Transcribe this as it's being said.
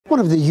One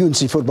of the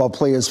UNC football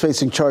players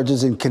facing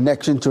charges in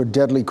connection to a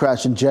deadly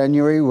crash in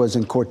January was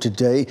in court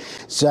today.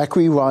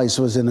 Zachary Rice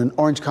was in an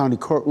Orange County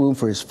courtroom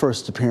for his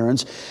first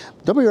appearance.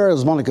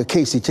 WRL's Monica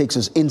Casey takes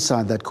us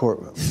inside that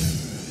courtroom.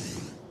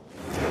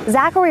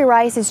 Zachary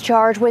Rice is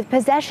charged with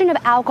possession of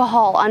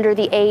alcohol under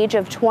the age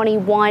of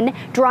 21,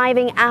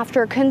 driving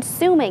after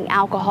consuming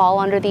alcohol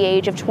under the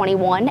age of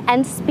 21,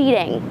 and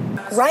speeding.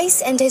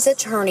 Rice and his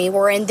attorney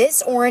were in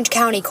this Orange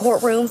County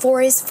courtroom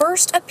for his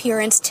first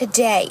appearance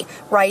today.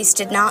 Rice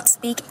did not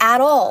speak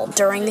at all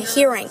during the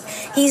hearing.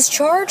 He's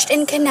charged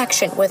in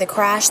connection with a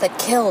crash that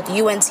killed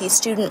UNC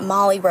student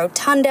Molly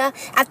Rotunda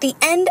at the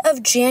end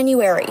of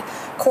January.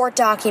 Court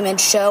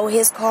documents show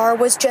his car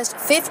was just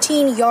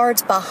 15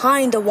 yards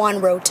behind the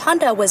one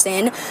Rotunda was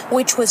in,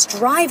 which was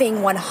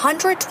driving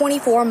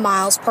 124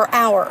 miles per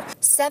hour.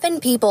 7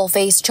 people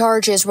face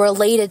charges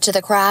related to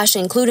the crash,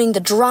 including the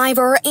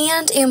driver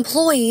and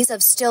employees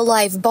of Still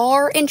Life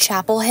Bar in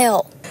Chapel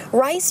Hill.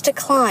 Rice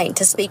declined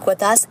to speak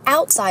with us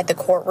outside the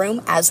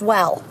courtroom as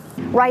well.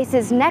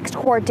 Rice's next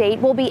court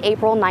date will be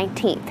April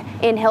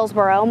 19th. In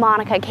Hillsborough,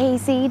 Monica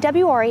Casey,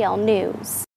 WRAL News.